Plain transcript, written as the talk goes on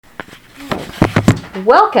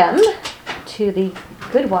Welcome to the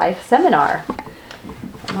Good Wife Seminar.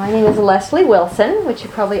 My name is Leslie Wilson, which you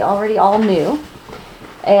probably already all knew,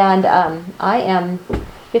 and I am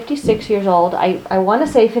 56 years old. I want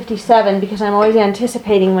to say 57 because I'm always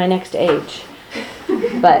anticipating my next age,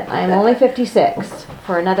 but I'm only 56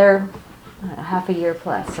 for another half a year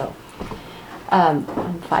plus. So I'm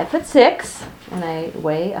 5'6", and I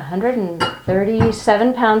weigh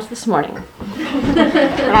 137 pounds this morning. We're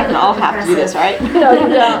not going to all have to do this, right? No, you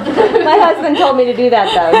don't. My husband told me to do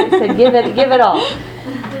that, though. He said, give it all.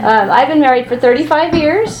 I've been married for 35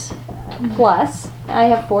 years plus. I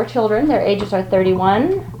have 4 children. Their ages are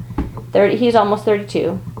 30. He's almost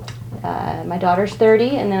 32. My daughter's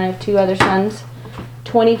 30, and then I have 2 other sons,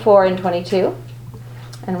 24 and 22.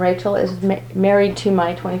 And Rachel is married to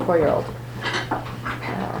my 24-year-old.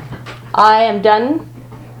 I am done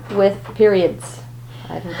with periods.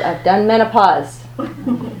 I've done menopause.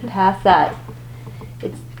 Past that.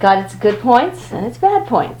 It's got its good points and its bad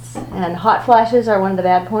points. And hot flashes are one of the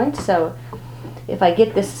bad points. So if I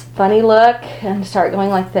get this funny look and start going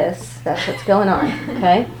like this, that's what's going on.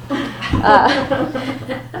 Okay.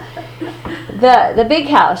 The big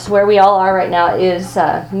house where we all are right now is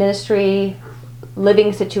a ministry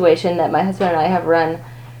living situation that my husband and I have run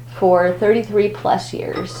for 33 plus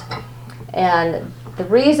years. And the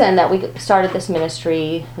reason that we started this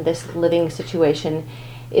ministry, this living situation,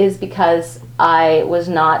 is because I was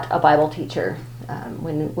not a Bible teacher.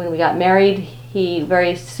 When we got married, he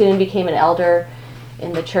very soon became an elder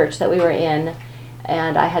in the church that we were in,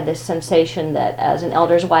 and I had this sensation that as an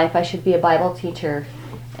elder's wife I should be a Bible teacher,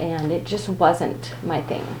 and it just wasn't my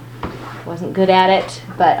thing. I wasn't good at it,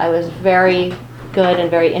 but I was very good and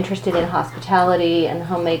very interested in hospitality and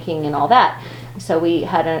homemaking and all that. So we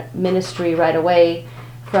had a ministry right away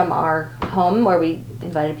from our home where we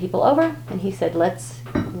invited people over, and he said, let's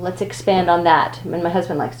expand on that. And my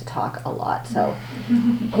husband likes to talk a lot, so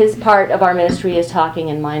his part of our ministry is talking,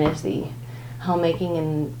 and mine is the homemaking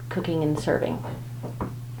and cooking and serving.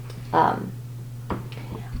 I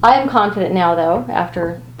am confident now, though,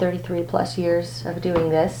 after 33 plus years of doing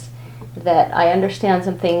this, that I understand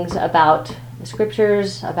some things about the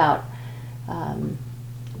scriptures, about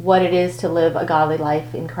what it is to live a godly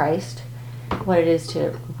life in Christ, what it is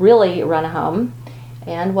to really run a home,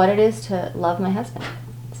 and what it is to love my husband.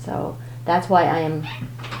 So that's why I am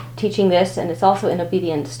teaching this, and it's also in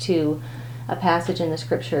obedience to a passage in the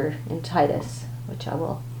scripture in Titus, which I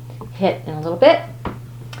will hit in a little bit.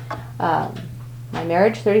 My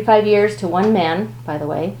marriage, 35 years to one man, by the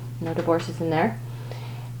way, no divorces in there.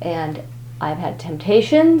 And I've had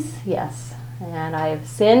temptations, yes. And I've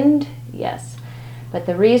sinned, yes. But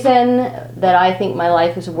the reason that I think my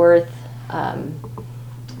life is worth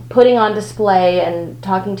putting on display and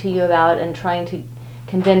talking to you about and trying to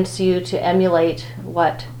convince you to emulate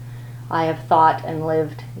what I have thought and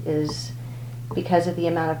lived is because of the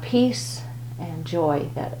amount of peace and joy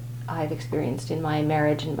that I've experienced in my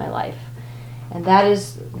marriage and my life. And that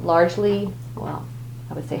is largely, well,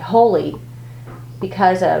 I would say wholly,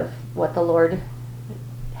 because of what the Lord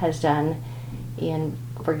has done in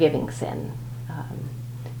forgiving sin.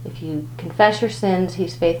 If you confess your sins,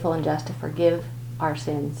 he's faithful and just to forgive our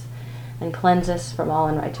sins and cleanse us from all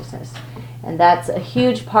unrighteousness. And that's a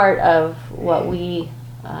huge part of what we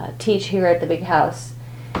teach here at the Big House.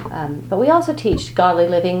 But we also teach godly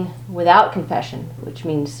living without confession, which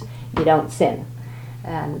means you don't sin.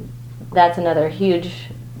 And that's another huge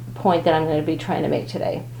point that I'm going to be trying to make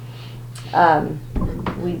today. I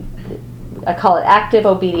call it active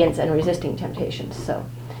obedience and resisting temptations. So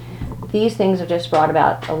these things have just brought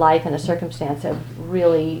about a life and a circumstance of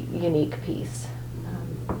really unique peace.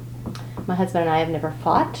 My husband and I have never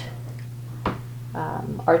fought.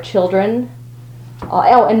 Our children,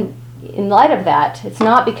 and in light of that, it's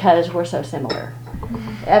not because we're so similar.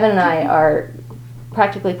 Evan and I are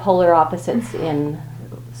practically polar opposites in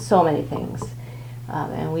so many things,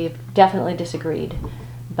 and we've definitely disagreed,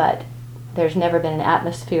 but there's never been an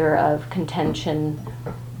atmosphere of contention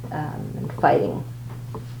and fighting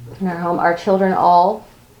in our home. Our children all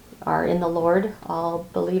are in the Lord, all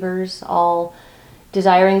believers, all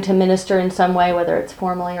desiring to minister in some way, whether it's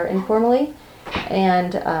formally or informally,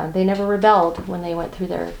 and they never rebelled when they went through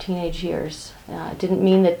their teenage years. It didn't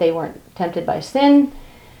mean that they weren't tempted by sin,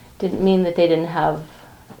 didn't mean that they didn't have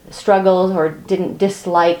struggles or didn't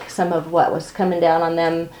dislike some of what was coming down on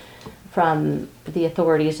them from the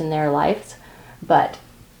authorities in their lives, but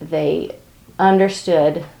they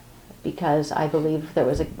understood, because I believe there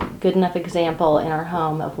was a good enough example in our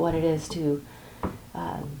home of what it is to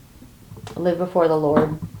live before the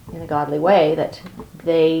Lord in a godly way, that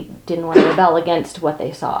they didn't want to rebel against what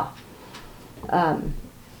they saw. Um,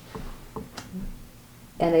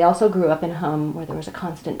 and they also grew up in a home where there was a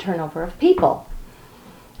constant turnover of people.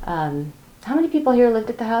 How many people here lived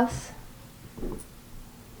at the house?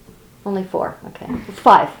 Only 4, okay.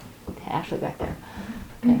 5. Ashley back there.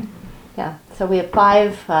 Okay. Yeah, so we have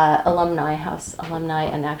 5 house alumni,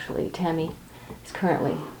 and actually Tammy is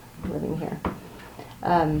currently living here.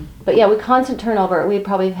 But yeah, with constant turnover, we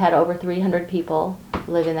probably had over 300 people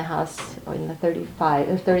live in the house in the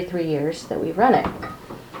 33 years that we've run it.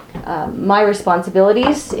 My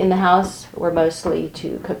responsibilities in the house were mostly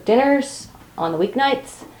to cook dinners on the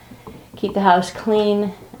weeknights, keep the house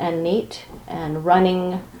clean and neat and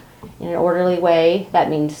running in an orderly way. That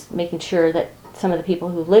means making sure that some of the people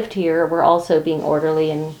who lived here were also being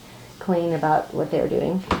orderly and clean about what they were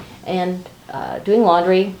doing, and doing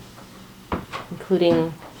laundry,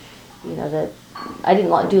 including, I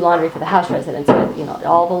didn't do laundry for the house residents, but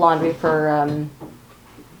all the laundry for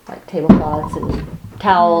like tablecloths and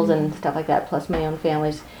towels and stuff like that, plus my own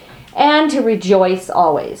family's, and to rejoice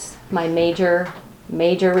always. My major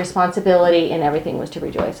responsibility in everything was to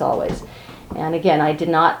rejoice always. And again, I did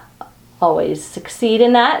not always succeed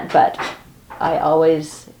in that, but I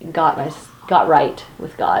always got right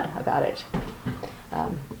with God about it.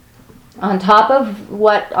 On top of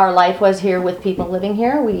what our life was here with people living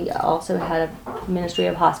here, we also had a ministry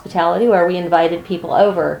of hospitality where we invited people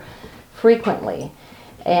over frequently.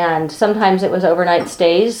 And sometimes it was overnight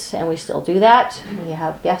stays, and we still do that. We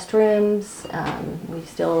have guest rooms. We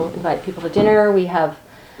still invite people to dinner. We have,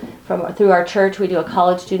 through our church, we do a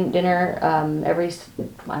college student dinner every,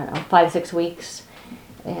 5-6 weeks.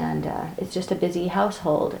 And it's just a busy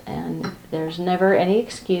household, and there's never any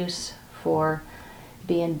excuse for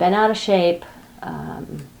being bent out of shape,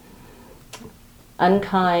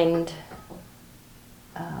 unkind.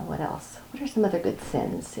 What else? What are some other good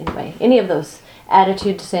sins? Anyway, any of those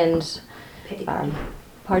attitude sins. Pity party.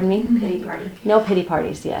 Pardon me? Pity party. No pity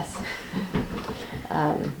parties, yes.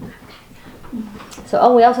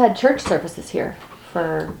 We also had church services here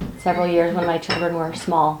for several years when my children were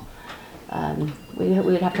small. We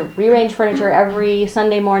would have to rearrange furniture every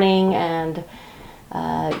Sunday morning and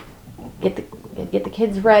get the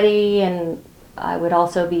kids ready, and I would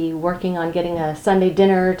also be working on getting a Sunday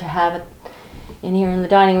dinner to have in here in the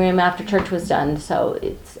dining room after church was done. So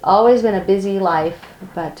it's always been a busy life,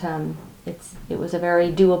 but it was a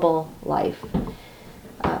very doable life.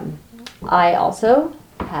 I also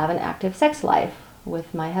have an active sex life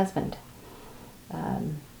with my husband.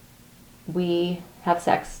 We have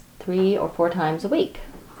sex 3 or 4 times a week,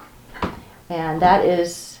 and that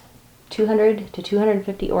is 200 to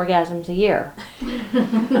 250 orgasms a year.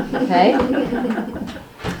 Okay?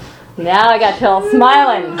 Now I got Phil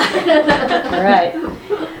smiling. All right.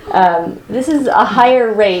 This is a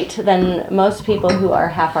higher rate than most people who are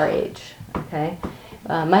half our age. Okay.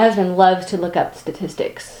 My husband loves to look up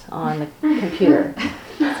statistics on the computer.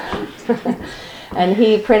 And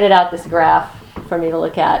he printed out this graph for me to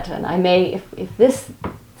look at. And I may, if this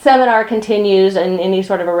seminar continues in any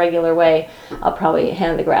sort of a regular way, I'll probably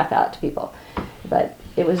hand the graph out to people. But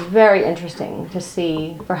it was very interesting to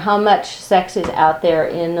see for how much sex is out there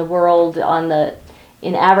in the world,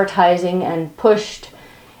 in advertising, and pushed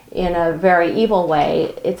in a very evil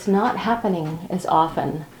way. It's not happening as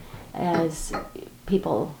often as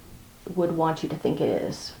people would want you to think it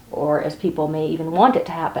is, or as people may even want it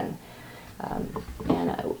to happen.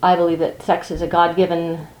 And I believe that sex is a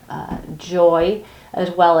God-given joy, as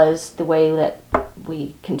well as the way that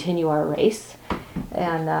we continue our race.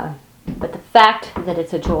 And but the fact that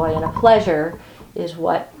it's a joy and a pleasure is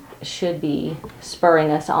what should be spurring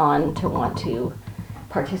us on to want to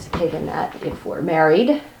participate in that if we're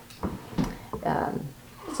married.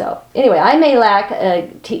 So anyway, I may lack a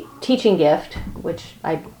teaching gift, which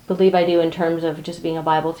I believe I do in terms of just being a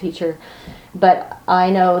Bible teacher, but I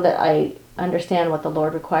know that I understand what the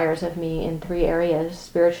Lord requires of me in 3 areas: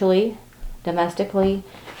 spiritually, domestically,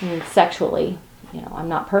 and sexually. I'm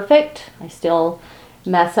not perfect. I still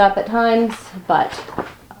mess up at times, but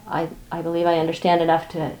I believe I understand enough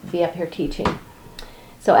to be up here teaching.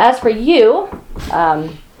 So as for you,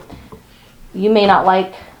 you may not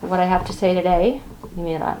like what I have to say today. You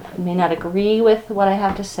may not agree with what I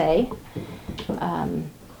have to say.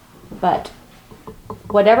 But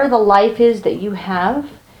whatever the life is that you have,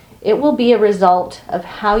 it will be a result of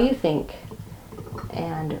how you think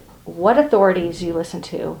and what authorities you listen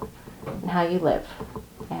to and how you live.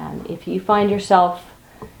 And if you find yourself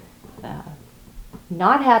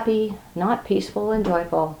not happy, not peaceful and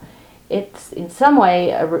joyful, it's in some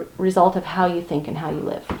way a result of how you think and how you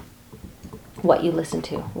live, what you listen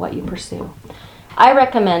to, what you pursue. I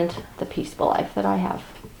recommend the peaceful life that I have.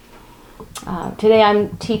 Today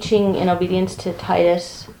I'm teaching in obedience to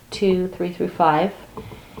Titus 2:3-5.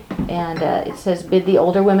 And it says, "Bid the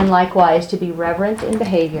older women likewise to be reverent in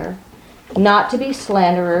behavior, not to be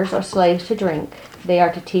slanderers or slaves to drink. They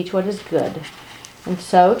are to teach what is good. And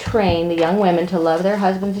so train the young women to love their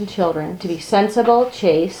husbands and children, to be sensible,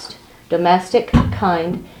 chaste, domestic,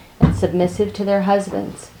 kind, and submissive to their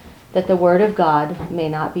husbands, that the word of God may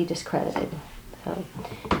not be discredited." So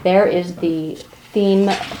there is the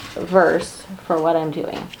theme verse for what I'm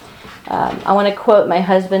doing. I want to quote my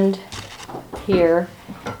husband here.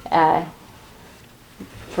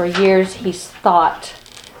 For years he's thought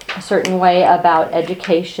a certain way about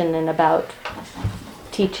education and about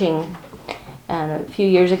teaching. And a few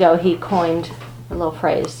years ago he coined a little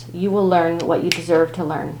phrase, "You will learn what you deserve to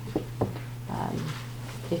learn."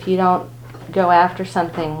 If you don't go after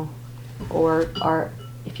something, or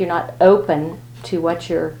if you're not open to what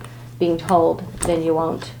you're being told, then you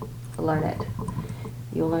won't learn it.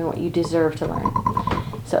 You'll learn what you deserve to learn.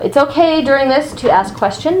 So it's okay during this to ask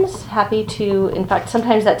questions. Happy to, in fact,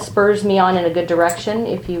 sometimes that spurs me on in a good direction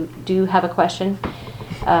if you do have a question.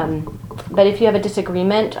 But if you have a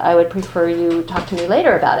disagreement, I would prefer you talk to me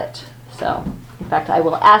later about it. So, in fact, I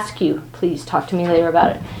will ask you, please talk to me later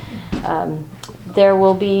about it. There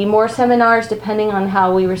will be more seminars depending on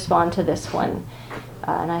how we respond to this one.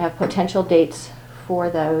 And I have potential dates for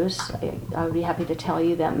those. I would be happy to tell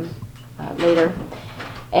you them later.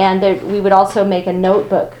 And we would also make a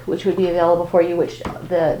notebook, which would be available for you, which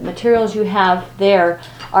the materials you have there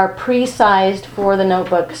are pre-sized for the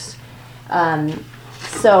notebooks.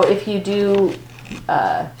 So if you do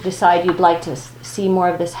decide you'd like to see more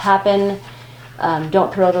of this happen,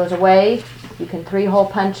 don't throw those away. You can 3-hole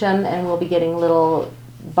punch them, and we'll be getting little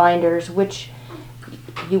binders, which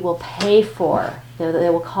you will pay for.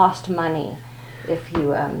 They will cost money if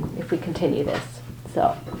we continue this.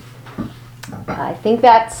 So I think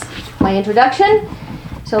that's my introduction.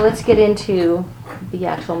 So let's get into the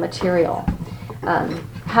actual material.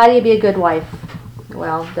 How do you be a good wife?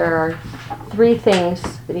 Well, there are 3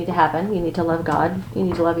 things that need to happen. You need to love God, you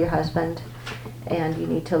need to love your husband, and you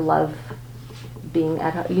need to love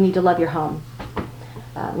you need to love your home.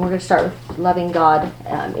 We're going to start with loving God.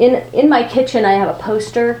 In my kitchen, I have a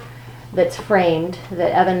poster that's framed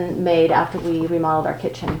that Evan made after we remodeled our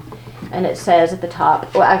kitchen. And it says at the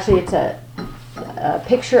top, well, actually it's a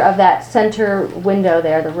picture of that center window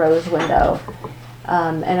there, the rose window.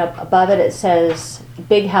 And above it says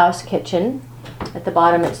Big House Kitchen. At the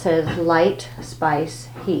bottom it says light, spice,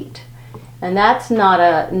 heat. And that's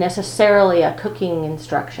not necessarily a cooking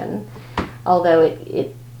instruction, although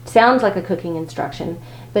it sounds like a cooking instruction,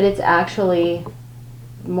 but it's actually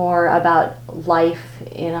more about life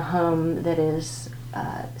in a home that is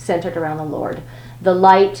centered around the Lord. The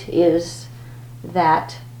light is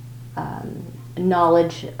that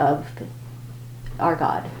knowledge of our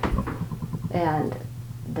God. And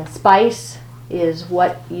the spice is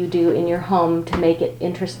what you do in your home to make it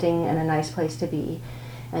interesting and a nice place to be.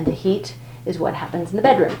 And the heat is what happens in the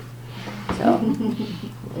bedroom. So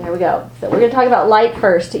there we go. So we're going to talk about light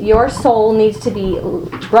first. Your soul needs to be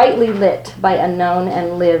brightly lit by a known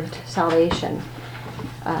and lived salvation.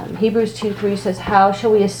 Hebrews 2:3 says, "How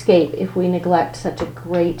shall we escape if we neglect such a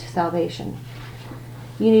great salvation?"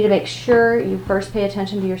 You need to make sure you first pay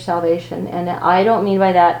attention to your salvation. And I don't mean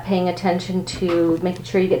by that paying attention to making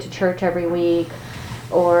sure you get to church every week,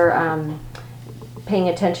 or paying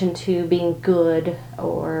attention to being good,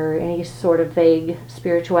 or any sort of vague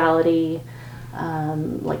spirituality,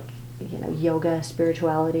 like yoga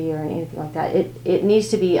spirituality or anything like that. It needs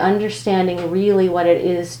to be understanding really what it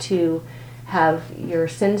is to have your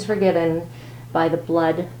sins forgiven by the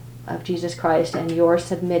blood of Jesus Christ, and you're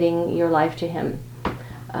submitting your life to Him.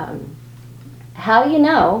 How do you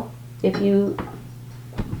know if you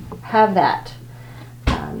have that?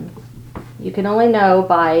 You can only know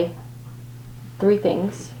by 3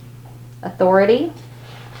 things: authority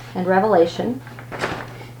and revelation,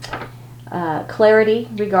 clarity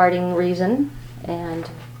regarding reason, and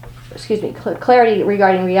clarity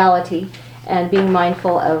regarding reality, and being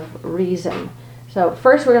mindful of reason. So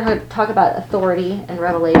first we're going to talk about authority and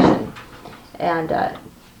revelation. And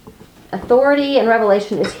authority and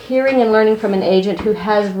revelation is hearing and learning from an agent who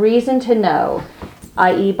has reason to know,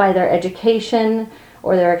 i.e. by their education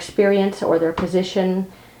or their experience or their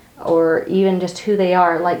position, or even just who they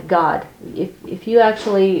are, like God. If you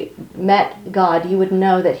actually met God, you would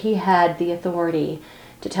know that He had the authority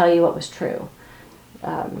to tell you what was true.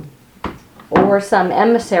 Or some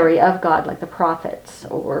emissary of God, like the prophets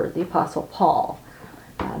or the Apostle Paul.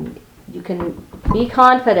 You can be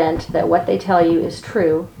confident that what they tell you is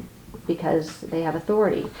true because they have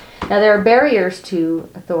authority. Now, there are barriers to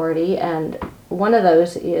authority, and one of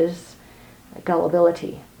those is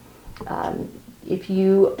gullibility. If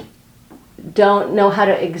you don't know how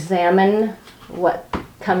to examine what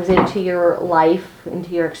comes into your life,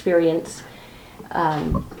 into your experience,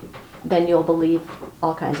 then you'll believe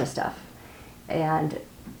all kinds of stuff. And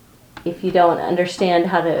if you don't understand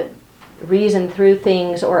how to reason through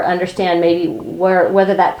things, or understand maybe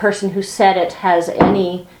whether that person who said it has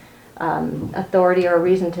any authority or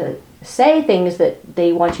reason to say things that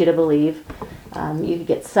they want you to believe, you could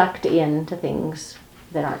get sucked into things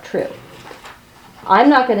that aren't true. I'm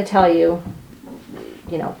not going to tell you,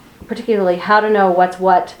 particularly how to know what's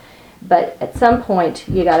what, but at some point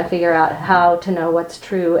you got to figure out how to know what's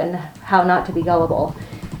true and how not to be gullible.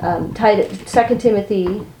 2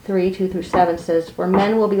 Timothy 3:2-7 says, "For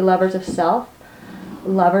men will be lovers of self,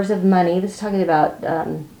 lovers of money." This is talking about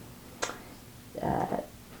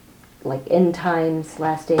like end times,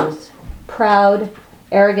 last days. "Proud,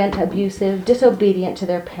 arrogant, abusive, disobedient to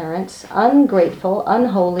their parents, ungrateful,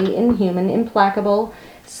 unholy, inhuman, implacable,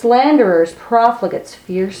 slanderers, profligates,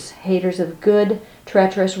 fierce, haters of good,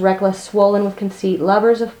 treacherous, reckless, swollen with conceit,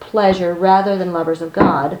 lovers of pleasure rather than lovers of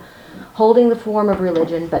God, holding the form of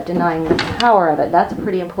religion but denying the power of it." That's a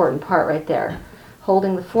pretty important part right there.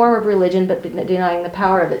 Holding the form of religion but denying the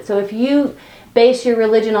power of it. So if you base your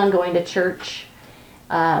religion on going to church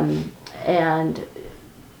and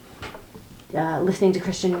listening to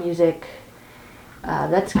Christian music,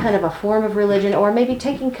 that's kind of a form of religion, or maybe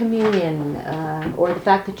taking communion, or the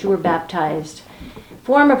fact that you were baptized.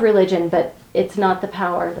 Form of religion, but it's not the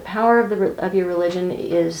power. The power of your religion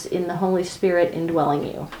is in the Holy Spirit indwelling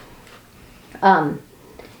you.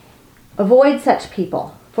 Avoid such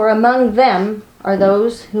people, for among them are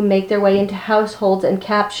those who make their way into households and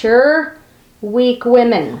capture weak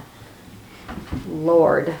women.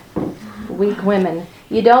 Lord, weak women.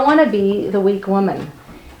 You don't want to be the weak woman,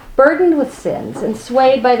 burdened with sins and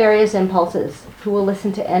swayed by various impulses, who will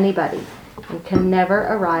listen to anybody and can never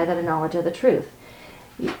arrive at a knowledge of the truth.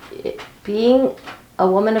 Being a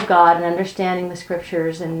woman of God and understanding the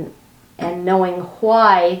scriptures and knowing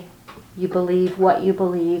why you believe what you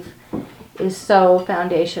believe is so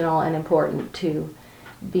foundational and important to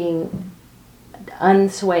being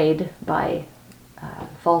unswayed by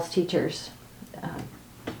false teachers.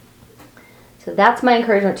 So that's my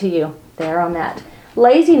encouragement to you there on that.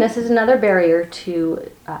 Laziness is another barrier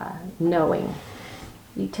to knowing.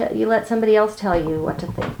 You let somebody else tell you what to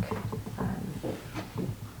think.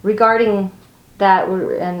 Regarding that,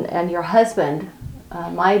 and your husband,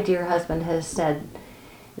 my dear husband has said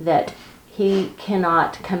that he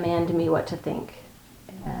cannot command me what to think.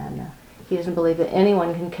 And he doesn't believe that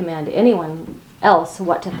anyone can command anyone else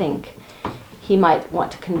what to think. He might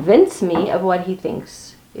want to convince me of what he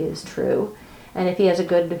thinks is true. And if he has a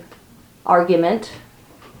good argument,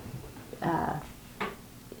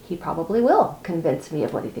 he probably will convince me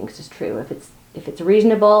of what he thinks is true. If it's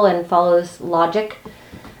reasonable and follows logic,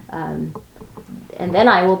 and then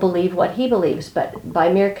I will believe what he believes. But by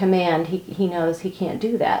mere command, he knows he can't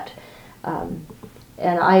do that. And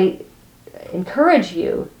I encourage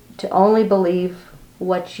you to only believe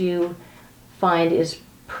what you find is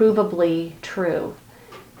provably true.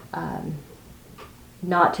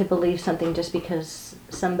 Not to believe something just because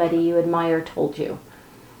somebody you admire told you.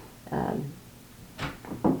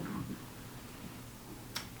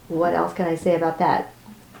 What else can I say about that?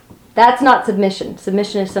 That's not submission.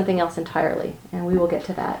 Submission is something else entirely, and we will get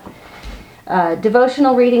to that.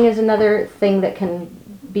 Devotional reading is another thing that can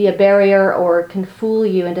be a barrier or can fool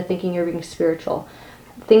you into thinking you're being spiritual.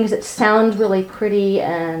 Things that sound really pretty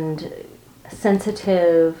and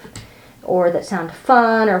sensitive, or that sound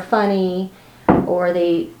fun or funny, or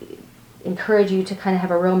they encourage you to kind of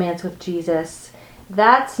have a romance with Jesus.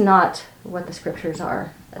 That's not what the scriptures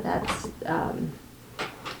are.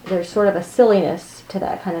 There's sort of a silliness to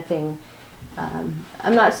that kind of thing.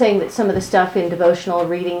 I'm not saying that some of the stuff in devotional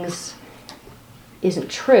readings isn't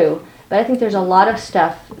true, but I think there's a lot of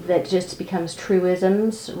stuff that just becomes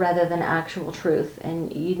truisms rather than actual truth,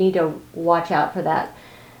 and you need to watch out for that.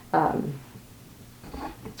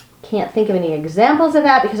 Can't think of any examples of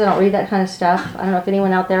that because I don't read that kind of stuff. I don't know if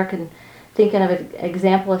anyone out there can think of an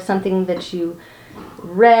example of something that you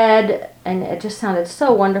read and it just sounded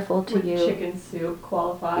so wonderful to you. Chicken soup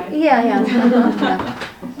qualify? Yeah. Yeah.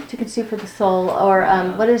 Chicken soup for the soul. Or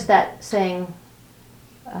what is that saying?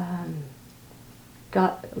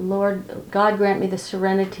 God grant me the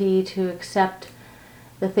serenity to accept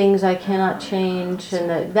the things I cannot change,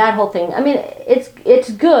 and that whole thing. I mean,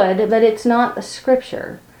 it's good, but it's not a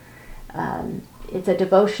scripture. It's a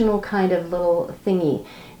devotional kind of little thingy.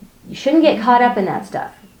 you shouldn't get caught up in that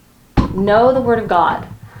stuff. Know the Word of God.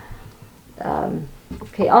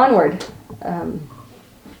 Okay, onward.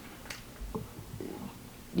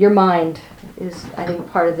 Your mind is, I think,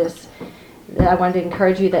 part of this. I wanted to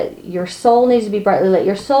encourage you that your soul needs to be brightly lit.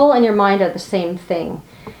 Your soul and your mind are the same thing.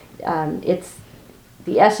 It's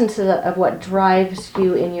the essence of what drives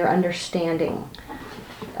you in your understanding.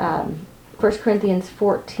 1 Corinthians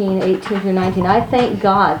 14, 18 through 19. I thank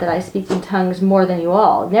God that I speak in tongues more than you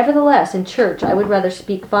all. Nevertheless, in church, I would rather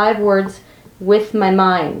speak 5 words with my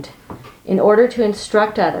mind in order to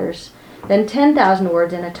instruct others than 10,000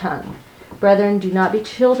 words in a tongue. Brethren, do not be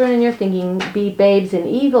children in your thinking, be babes in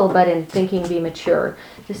evil, but in thinking be mature.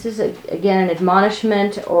 This is, again, an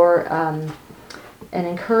admonishment or an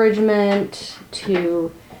encouragement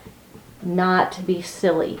to not be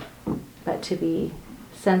silly, but to be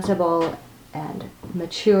sensible and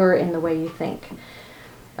mature in the way you think.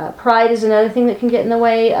 Pride is another thing that can get in the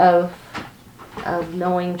way of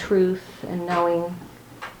knowing truth and knowing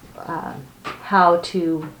how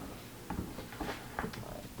to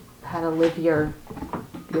live your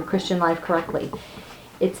Christian life correctly.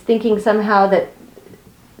 It's thinking somehow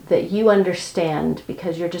that you understand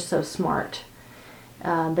because you're just so smart.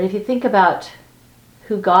 But if you think about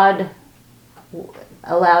who God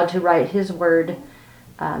allowed to write His Word,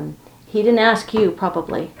 He didn't ask you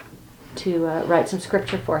probably to write some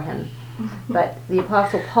scripture for Him. But the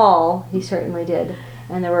Apostle Paul, he certainly did.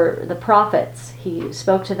 And there were the prophets. He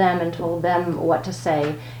spoke to them and told them what to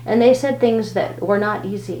say. And they said things that were not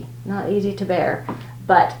easy to bear.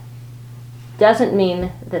 But doesn't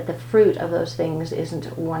mean that the fruit of those things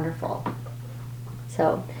isn't wonderful.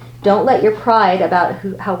 So don't let your pride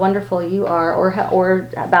about how wonderful you are or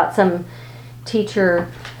about some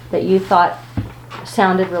teacher that you thought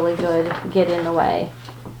sounded really good get in the way.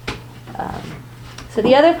 So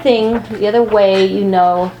the other way you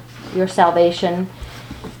know your salvation,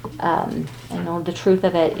 and know the truth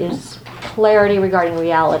of it, is clarity regarding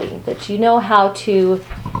reality. That you know how to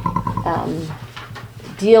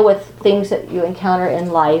deal with things that you encounter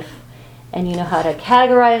in life, and you know how to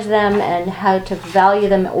categorize them and how to value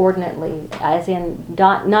them ordinately, as in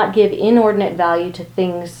not give inordinate value to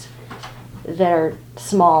things that are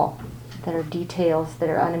small, that are details, that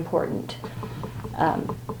are unimportant.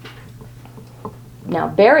 Now,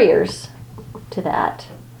 barriers to that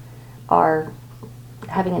are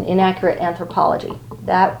having an inaccurate anthropology.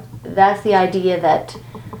 That's the idea that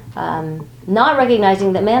not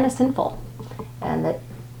recognizing that man is sinful, and that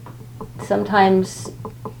sometimes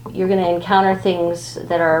you're going to encounter things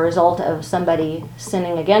that are a result of somebody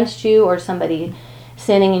sinning against you or somebody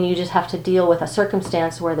sinning and you just have to deal with a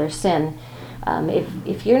circumstance where there's sin.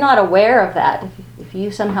 If you're not aware of that, if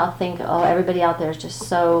you somehow think, oh, everybody out there is just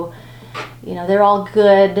so, they're all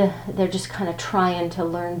good, they're just kind of trying to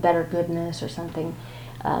learn better goodness or something,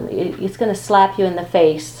 it's going to slap you in the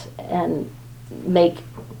face and make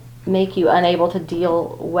you unable to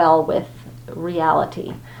deal well with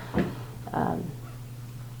reality.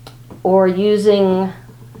 Or using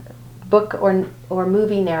book or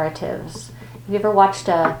movie narratives. Have you ever watched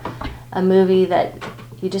a movie that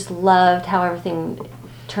you just loved how everything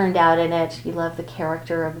turned out in it? You love the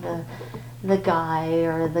character of the guy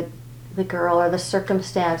or the girl or the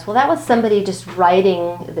circumstance. Well, that was somebody just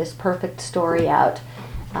writing this perfect story out.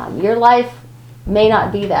 Your life may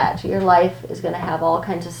not be that. Your life is going to have all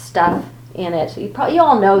kinds of stuff in it. You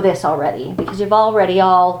all know this already because you've already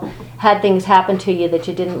all had things happen to you that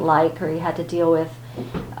you didn't like or you had to deal with.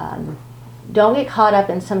 Don't get caught up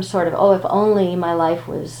in some sort of, if only my life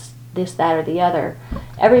was this, that, or the other.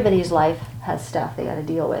 Everybody's life has stuff they got to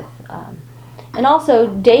deal with. And also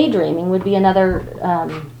daydreaming would be another,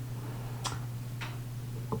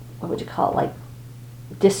 what would you call it, like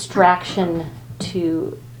distraction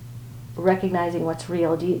to recognizing what's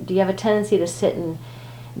real. Do you have a tendency to sit and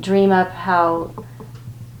dream up how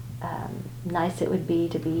nice it would be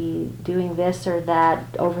to be doing this or that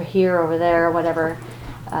over here, over there, or whatever?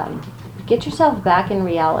 Get yourself back in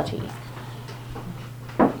reality.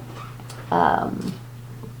 Then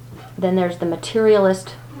there's the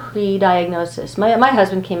materialist pre-diagnosis. My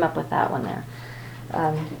husband came up with that one there.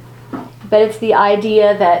 But it's the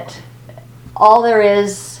idea that all there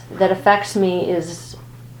is that affects me is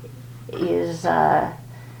the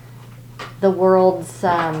world's,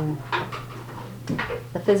 the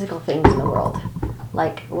physical things in the world,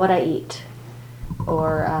 like what I eat,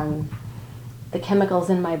 or the chemicals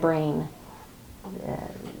in my brain,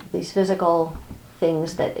 these physical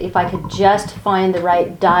things that if I could just find the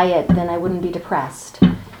right diet, then I wouldn't be depressed.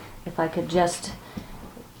 If I could just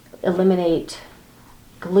eliminate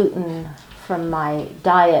gluten from my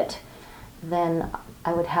diet, then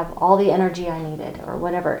I would have all the energy I needed, or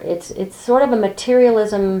whatever. It's sort of a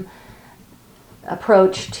materialism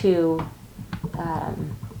approach to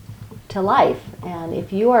life. And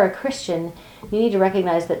if you are a Christian, you need to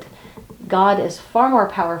recognize that God is far more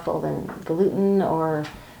powerful than gluten or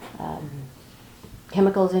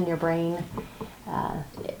chemicals in your brain.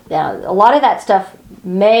 Now, a lot of that stuff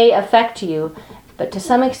may affect you, but to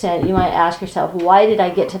some extent you might ask yourself, why did I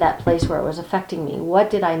get to that place where it was affecting me? What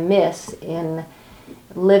did I miss in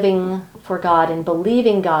living for God and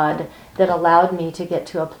believing God that allowed me to get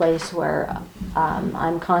to a place where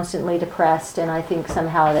I'm constantly depressed and I think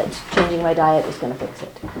somehow that changing my diet is going to fix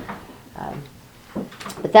it?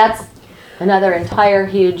 But that's another entire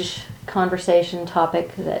huge conversation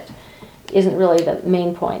topic that isn't really the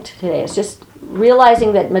main point today. It's just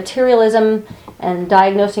realizing that materialism and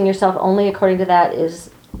diagnosing yourself only according to that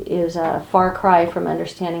is a far cry from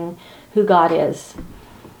understanding who God is.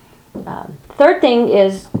 Third thing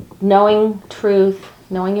is knowing truth,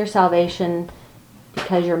 knowing your salvation,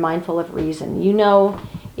 because you're mindful of reason. You know,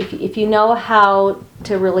 if you know how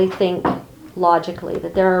to really think logically,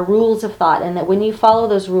 that there are rules of thought, and that when you follow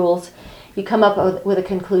those rules, you come up with a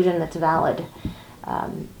conclusion that's valid.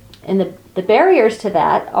 And the barriers to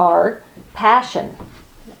that are passion.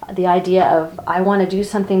 The idea of, I want to do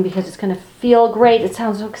something because it's going to feel great, it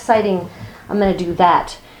sounds so exciting, I'm going to do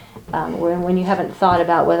that. When you haven't thought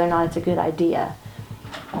about whether or not it's a good idea.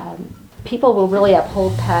 People will really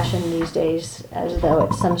uphold passion these days as though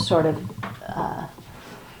it's some sort of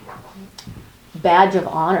badge of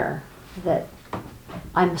honor, that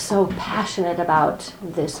I'm so passionate about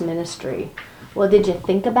this ministry. Well, did you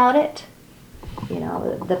think about it? You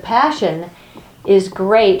know, the passion is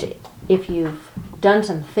great if you've done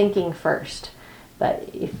some thinking first, but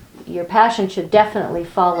if your passion should definitely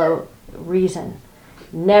follow reason,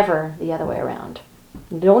 never the other way around.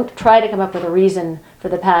 Don't try to come up with a reason for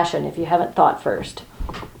the passion if you haven't thought first.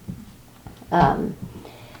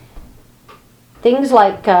 Things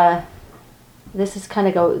like this is kind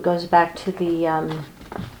of goes back to the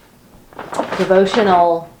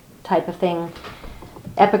devotional type of thing.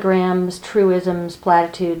 Epigrams, truisms,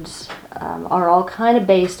 platitudes are all kind of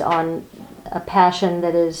based on a passion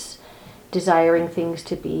that is desiring things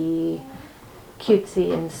to be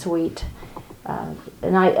cutesy and sweet.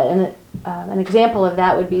 An example of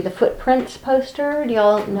that would be the Footprints poster. Do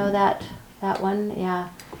y'all know that one? Yeah,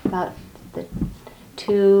 about the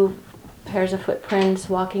two pairs of footprints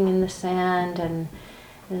walking in the sand, and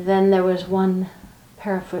then there was one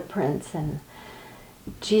pair of footprints, and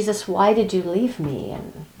Jesus, why did you leave me?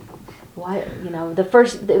 And why,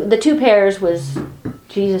 the two pairs was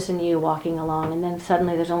Jesus and you walking along, and then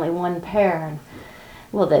suddenly there's only one pair. And,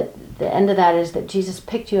 well, the end of that is that Jesus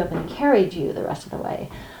picked you up and carried you the rest of the way.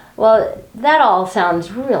 Well, that all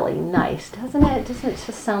sounds really nice, doesn't it? Doesn't it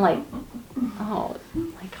just sound like, oh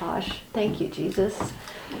my gosh, thank you, Jesus.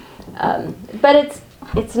 But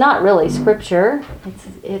it's not really scripture.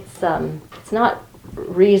 It's not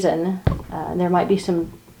reason. There might be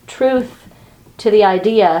some truth to the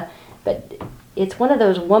idea, but it's one of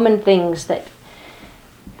those woman things that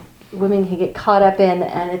women can get caught up in,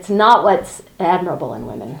 and it's not what's admirable in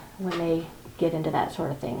women when they get into that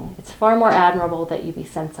sort of thing. It's far more admirable that you be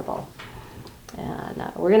sensible. And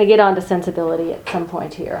we're going to get on to sensibility at some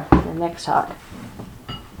point here in the next talk.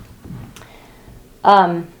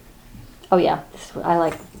 I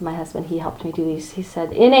like my husband. He helped me do these. He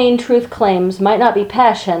said, inane truth claims might not be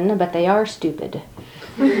passion, but they are stupid.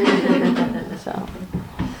 So,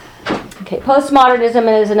 okay,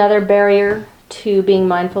 postmodernism is another barrier to being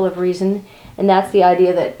mindful of reason, and that's the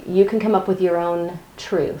idea that you can come up with your own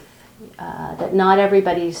truth. That not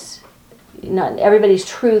everybody's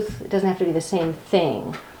truth doesn't have to be the same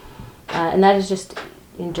thing, and that is just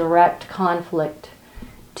in direct conflict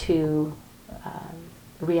to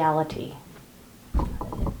reality.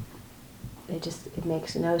 It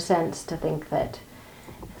makes no sense to think that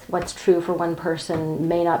what's true for one person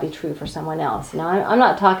may not be true for someone else. Now, I'm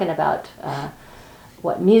not talking about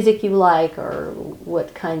what music you like or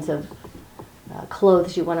what kinds of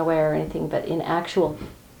clothes you want to wear or anything, but in actual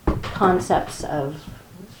concepts of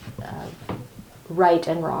right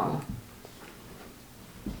and wrong.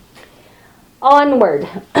 Onward.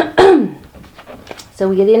 So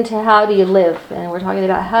we get into how do you live, and we're talking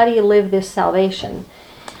about how do you live this salvation.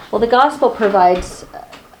 Well, the gospel provides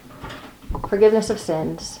forgiveness of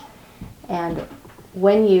sins, and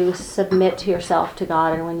when you submit to yourself to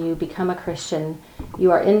God and when you become a Christian, you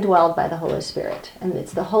are indwelled by the Holy Spirit. And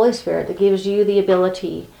it's the Holy Spirit that gives you the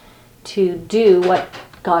ability to do what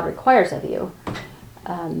God requires of you.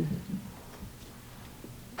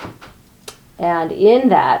 And in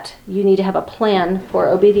that, you need to have a plan for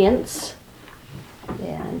obedience,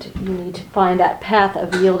 and you need to find that path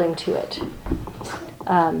of yielding to it.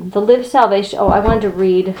 The lived salvation, I wanted to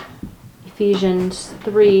read Ephesians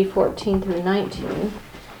 3:14 through 19.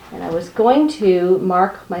 And I was going to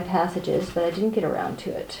mark my passages, but I didn't get around to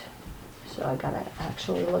it. So I got to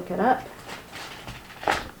actually look it up.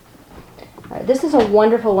 All right, this is a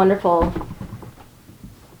wonderful, wonderful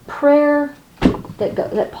prayer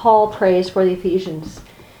that Paul prays for the Ephesians.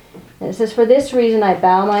 And it says, "For this reason I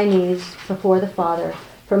bow my knees before the Father,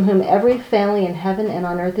 from whom every family in heaven and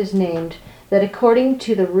on earth is named, that according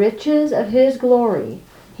to the riches of his glory,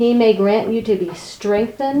 he may grant you to be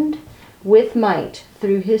strengthened with might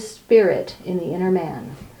through his Spirit in the inner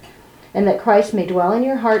man, and that Christ may dwell in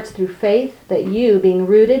your hearts through faith, that you, being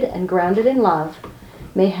rooted and grounded in love,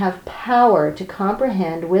 may have power to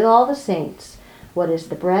comprehend with all the saints what is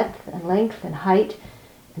the breadth and length and height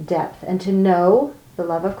and depth, and to know the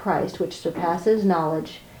love of Christ, which surpasses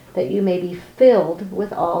knowledge, that you may be filled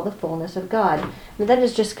with all the fullness of God." And that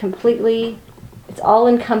is just completely, it's all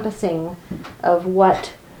encompassing of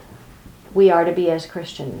what we are to be as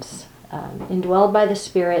Christians. Indwelled by the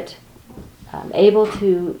Spirit, able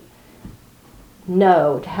to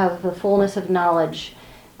know, to have the fullness of knowledge,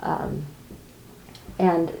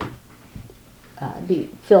 and be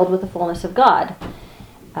filled with the fullness of God.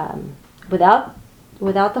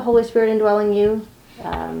 Without the Holy Spirit indwelling you,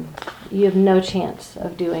 you have no chance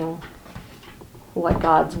of doing what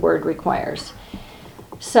God's Word requires.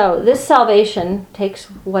 So this salvation takes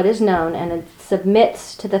what is known and it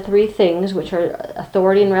submits to the three things, which are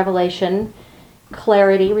authority and revelation,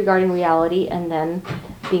 clarity regarding reality, and then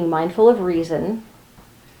being mindful of reason.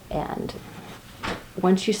 And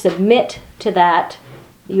once you submit to that,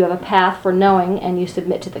 you have a path for knowing, and you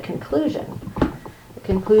submit to the conclusion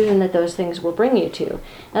that those things will bring you to.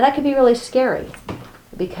 Now that could be really scary,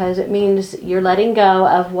 because it means you're letting go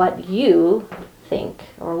of what you think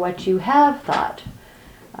or what you have thought,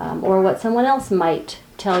 or what someone else might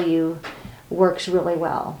tell you works really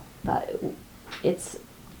well. But it's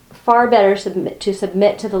far better to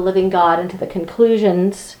submit to the living God and to the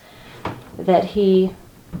conclusions that he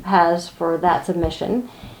has for that submission.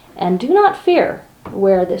 And do not fear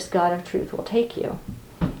where this God of truth will take you.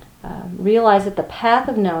 Realize that the path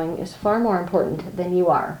of knowing is far more important than you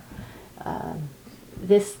are. I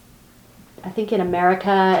think in America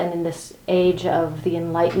and in this age of the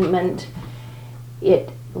Enlightenment, it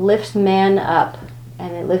lifts man up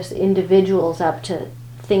and it lifts individuals up to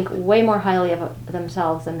think way more highly of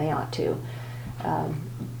themselves than they ought to.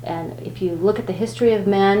 And if you look at the history of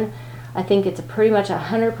man, I think it's pretty much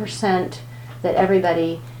 100% that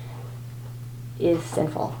everybody is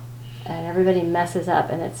sinful and everybody messes up,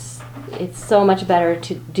 and it's so much better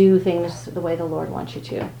to do things the way the Lord wants you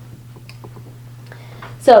to.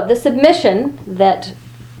 So the submission that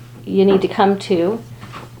you need to come to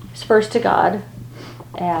is first to God,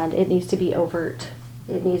 and it needs to be overt.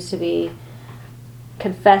 It needs to be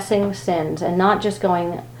confessing sins and not just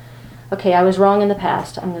going, okay, I was wrong in the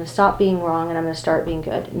past, I'm going to stop being wrong and I'm going to start being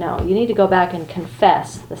good. No, you need to go back and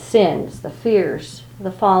confess the sins, the fears,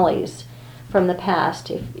 the follies from the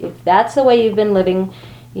past. If that's the way you've been living,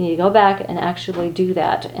 you need to go back and actually do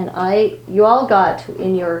that. And you all got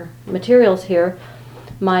in your materials here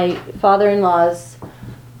my father-in-law's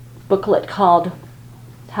booklet called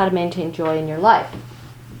How to Maintain Joy in Your Life.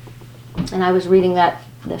 And I was reading that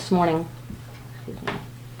this morning. Excuse me.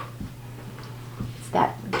 It's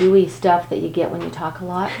that gooey stuff that you get when you talk a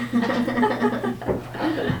lot.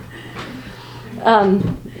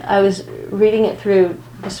 I was reading it through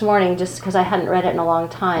this morning just because I hadn't read it in a long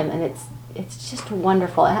time, and it's just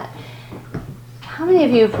wonderful. How many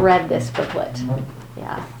of you have read this booklet?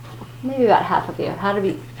 Yeah, maybe about half of you. How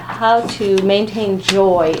to maintain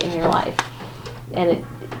joy in your life, and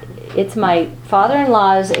it's my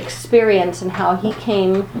father-in-law's experience and how he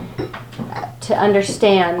came to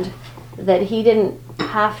understand that he didn't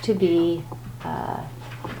have to be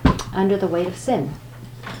under the weight of sin.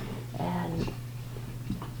 And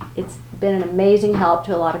it's been an amazing help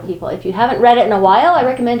to a lot of people. If you haven't read it in a while, I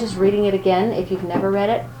recommend just reading it again. If you've never read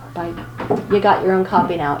it, you got your own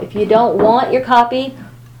copy now. If you don't want your copy,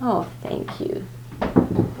 oh, thank you.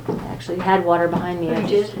 I actually had water behind me.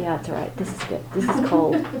 Yeah, it's all right. This is good. This is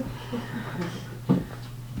cold.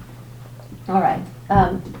 All right.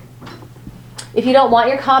 If you don't want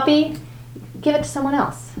your copy, give it to someone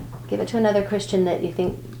else. Give it to another Christian that you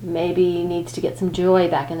think maybe needs to get some joy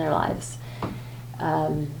back in their lives.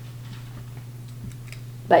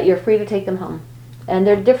 But you're free to take them home. And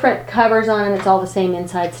there are different covers on them. It's all the same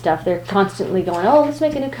inside stuff. They're constantly going, oh, let's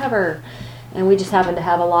make a new cover. And we just happen to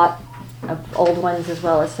have a lot of old ones as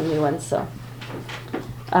well as some new ones. So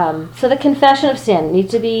the confession of sin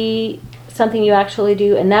needs to be something you actually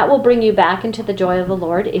do, and that will bring you back into the joy of the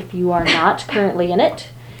Lord if you are not currently in it.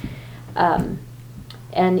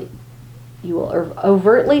 And you will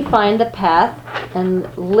overtly find the path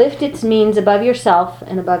and lift its means above yourself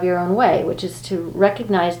and above your own way, which is to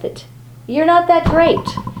recognize that you're not that great.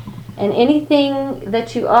 And anything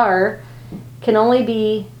that you are can only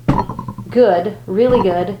be good, really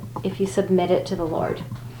good, if you submit it to the Lord.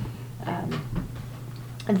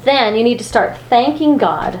 And then you need to start thanking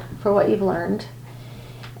God for what you've learned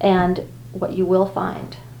and what you will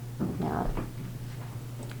find. Now,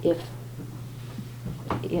 it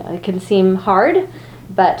can seem hard,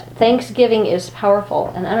 but Thanksgiving is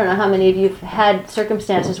powerful. And I don't know how many of you have had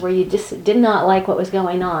circumstances where you just did not like what was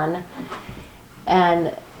going on,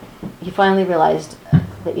 and you finally realized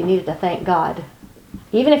that you needed to thank God.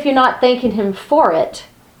 Even if you're not thanking Him for it,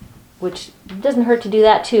 which doesn't hurt to do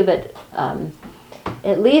that too, but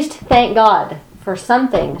at least thank God for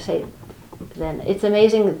something. Then it's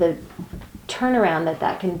amazing the turnaround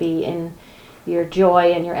that can be in your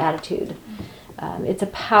joy and your attitude. It's a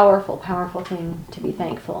powerful, powerful thing to be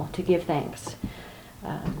thankful, to give thanks.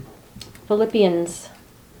 Philippians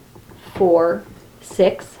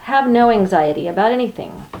 4:6, have no anxiety about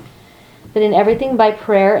anything, but in everything by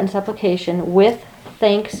prayer and supplication with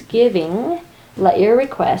thanksgiving, let your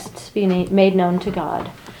requests be made known to God.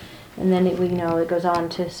 And then we know it goes on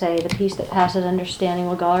to say, the peace that passes understanding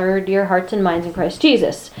will guard your hearts and minds in Christ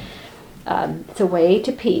Jesus. It's a way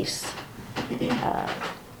to peace.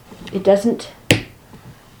 It doesn't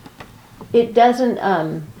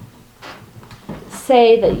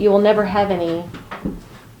say that you will never have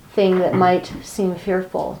anything that might seem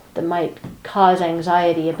fearful, that might cause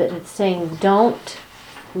anxiety, but it's saying don't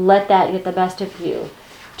let that get the best of you.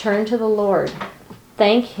 Turn to the Lord.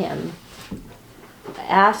 Thank Him.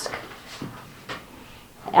 Ask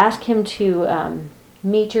Him to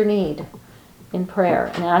meet your need in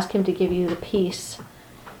prayer, and ask Him to give you the peace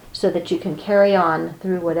so that you can carry on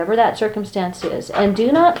through whatever that circumstance is. And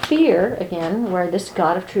do not fear, again, where this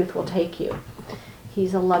God of truth will take you.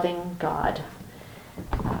 He's a loving God.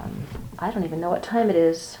 I don't even know what time it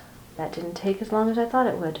is. That didn't take as long as I thought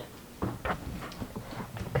it would.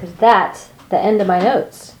 Because that's the end of my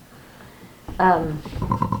notes. I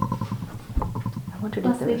wondered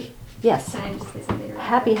if there was... Yes. Can I just say something?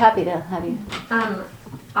 Happy to have you.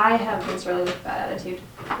 I have been struggling with bad attitude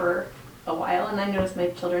for a while, and I noticed my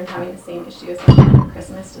children having the same issues like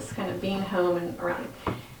Christmas, just kind of being home and around.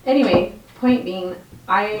 Anyway, point being,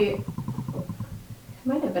 it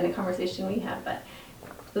might have been a conversation we had, but I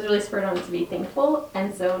was really spurred on to be thankful,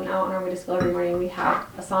 and so now on our way to school every morning we have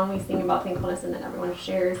a song we sing about thankfulness, and then everyone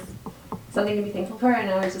shares something to be thankful for. And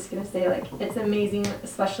I was just going to say, like, it's amazing,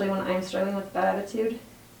 especially when I'm struggling with bad attitude,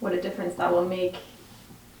 what a difference that will make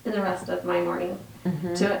in the rest of my morning.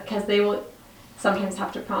 Because they will sometimes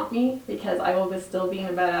have to prompt me, because I will still be in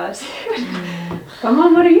a bad attitude. Come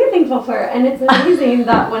on, what are you thankful for? And it's amazing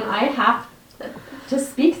that when I have to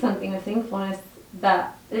speak something of thankfulness,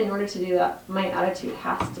 that in order to do that, my attitude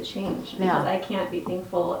has to change, because I can't be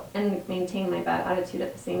thankful and maintain my bad attitude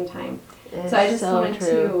at the same time. So I just wanted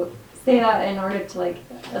to say that in order to, like,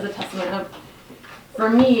 as a testament of, for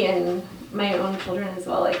me and my own children as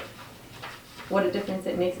well, like, what a difference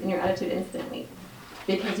it makes in your attitude instantly.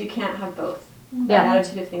 Because you can't have both. An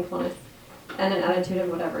attitude of thankfulness and an attitude of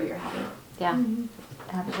whatever you're having. Yeah,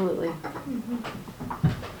 absolutely.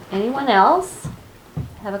 Anyone else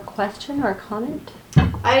have a question or a comment?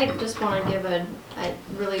 I just want to give I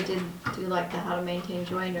really do like the how to maintain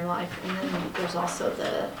joy in your life, and then there's also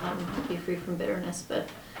the be free from bitterness, but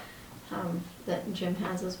that Jim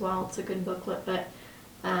has as well. It's a good booklet, but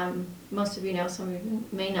most of you know, some of you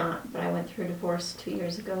may not, but I went through a divorce 2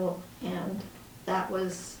 years ago, and that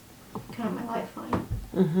was kind of my lifeline.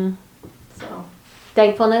 Mm-hmm. So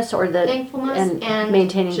thankfulness, or the thankfulness and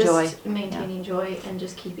maintaining just joy. Maintaining joy and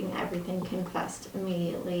just keeping everything confessed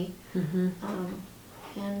immediately. Mm-hmm.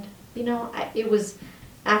 And you know, it was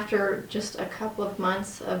after just a couple of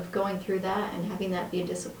months of going through that and having that be a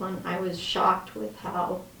discipline, I was shocked with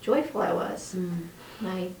how joyful I was. And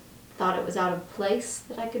I thought it was out of place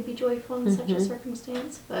that I could be joyful in such a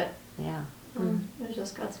circumstance, but it was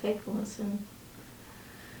just God's faithfulness and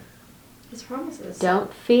His promises.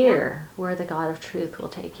 Don't fear where the God of truth will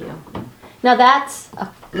take you. Now that's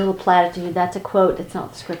a little platitude. That's a quote. It's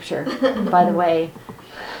not scripture, by the way.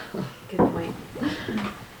 Good point.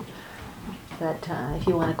 But if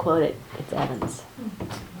you want to quote it, it's Evans.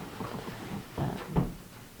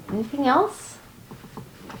 Anything else?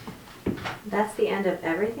 That's the end of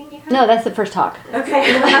everything you have? No, that's the first talk.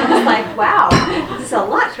 Okay. I was like, wow, this is a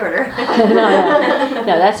lot shorter. No,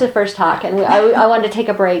 that's the first talk, and I wanted to take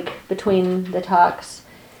a break between the talks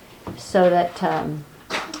so that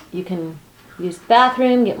you can use the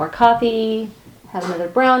bathroom, get more coffee, have another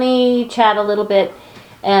brownie, chat a little bit,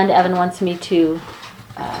 and Evan wants me to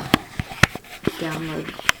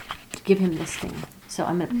give him this thing. So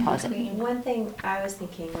I'm going to pause it. One thing I was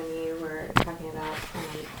thinking when you were talking about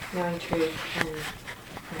knowing truth, and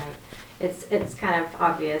it's kind of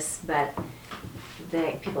obvious, but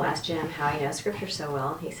people ask Jim how he knows Scripture so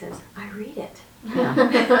well. He says, "I read it."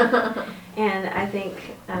 Yeah. And I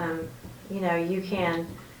think you can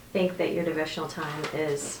think that your devotional time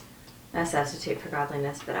is a substitute for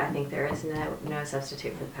godliness, but I think there is no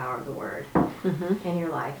substitute for the power of the Word Mm-hmm. in your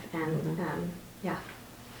life. And yeah.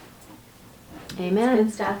 Amen. It's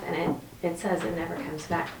good stuff, and it says it never comes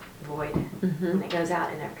back void. Mm-hmm. When it goes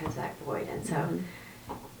out, it never comes back void, and so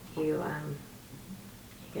you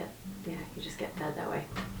just get fed that way.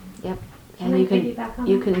 Yep. Can And I you piggyback on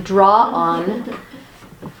you that? can draw on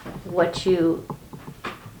what you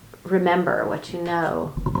remember, what you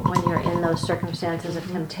know when you're in those circumstances of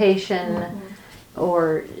temptation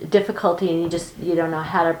or difficulty, and you don't know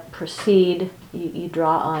how to proceed. You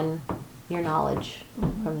draw on your knowledge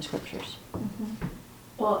from the Scriptures.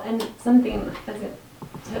 Well, and something to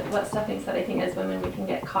what Stephanie said, I think as women we can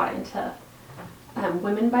get caught into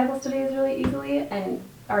women Bible studies really easily, and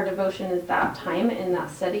our devotion is that time in that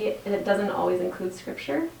study, and it doesn't always include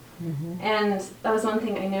Scripture. And that was one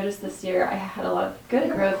thing I noticed this year. I had a lot of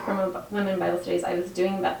good growth from women Bible studies I was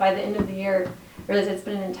doing, but by the end of the year, I realized it's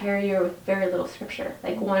been an entire year with very little Scripture,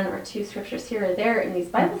 like 1 or 2 scriptures here or there in these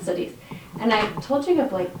Bible studies. And I told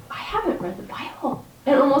Jacob, I haven't read the Bible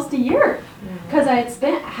in almost a year, because I had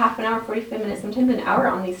spent half an hour, 45 minutes, sometimes an hour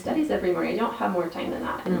on these studies every morning. I don't have more time than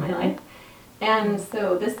that in my life. And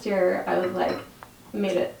so this year I was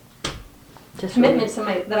made it Just commitment to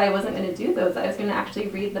that I wasn't going to do those. I was going to actually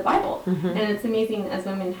read the Bible. Mm-hmm. And it's amazing as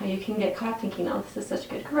women how you can get caught up thinking, oh, this is such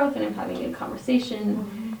good growth and I'm having good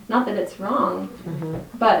conversation. Not that it's wrong,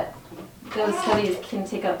 but those studies can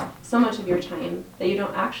take up so much of your time that you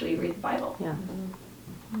don't actually read the Bible. Yeah.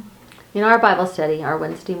 In our Bible study, our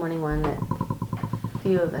Wednesday morning one that a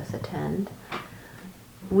few of us attend,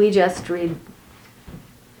 we just read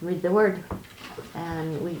the Word.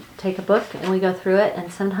 And we take a book and we go through it,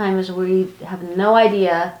 and sometimes we have no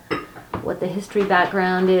idea what the history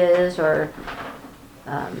background is or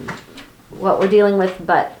what we're dealing with,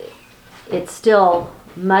 but it's still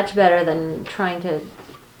much better than trying to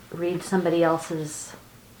read somebody else's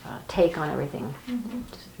take on everything.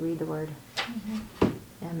 Just read the Word.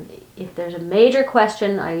 And if there's a major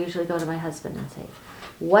question, I usually go to my husband and say,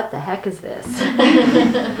 "What the heck is this?"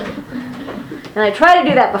 And I try to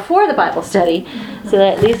do that before the Bible study so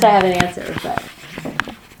that at least I have an answer. But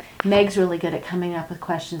Meg's really good at coming up with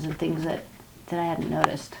questions and things that I hadn't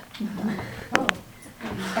noticed.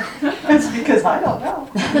 It's because I don't know.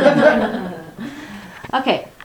 Okay,